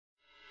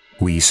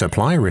We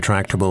supply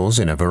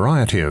retractables in a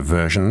variety of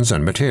versions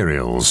and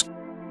materials.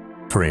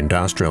 For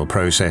industrial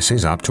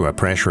processes up to a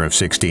pressure of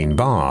 16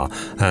 bar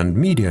and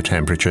media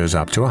temperatures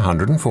up to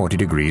 140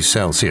 degrees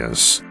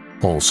Celsius.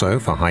 Also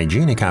for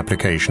hygienic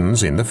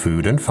applications in the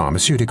food and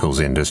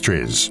pharmaceuticals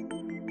industries.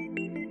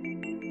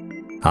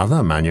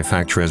 Other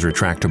manufacturers'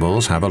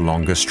 retractables have a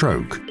longer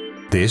stroke.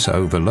 This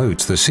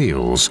overloads the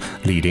seals,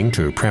 leading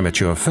to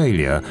premature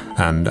failure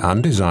and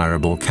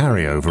undesirable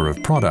carryover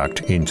of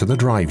product into the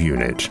drive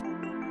unit.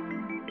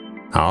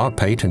 Our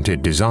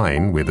patented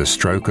design, with a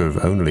stroke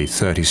of only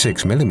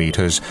 36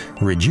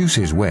 mm,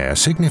 reduces wear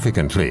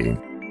significantly.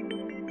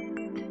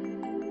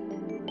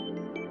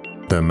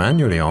 The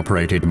manually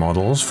operated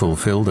models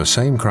fulfill the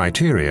same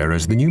criteria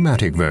as the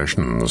pneumatic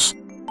versions.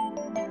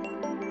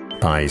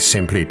 By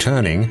simply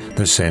turning,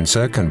 the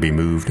sensor can be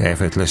moved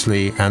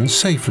effortlessly and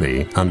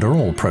safely under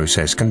all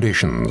process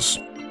conditions.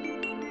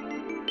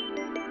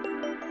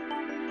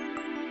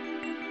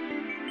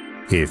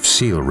 If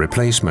seal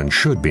replacement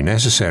should be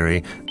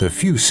necessary, the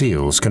few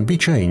seals can be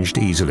changed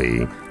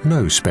easily.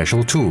 No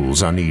special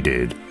tools are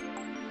needed.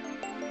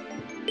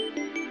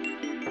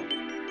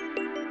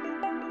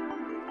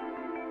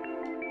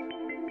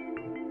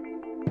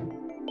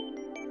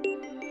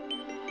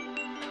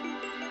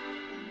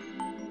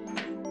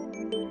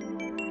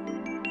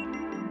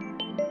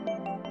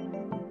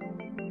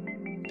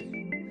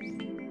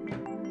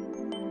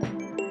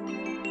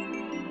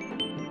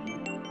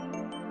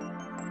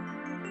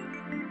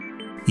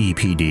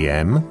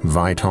 EPDM,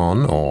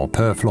 Viton or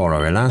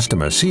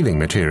perfluoroelastomer sealing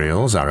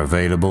materials are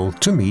available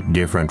to meet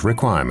different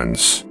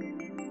requirements.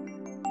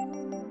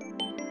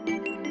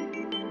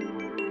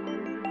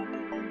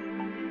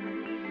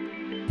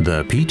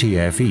 The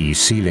PTFE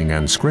sealing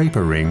and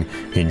scraper ring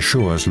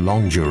ensures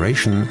long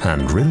duration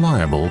and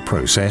reliable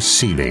process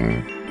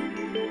sealing.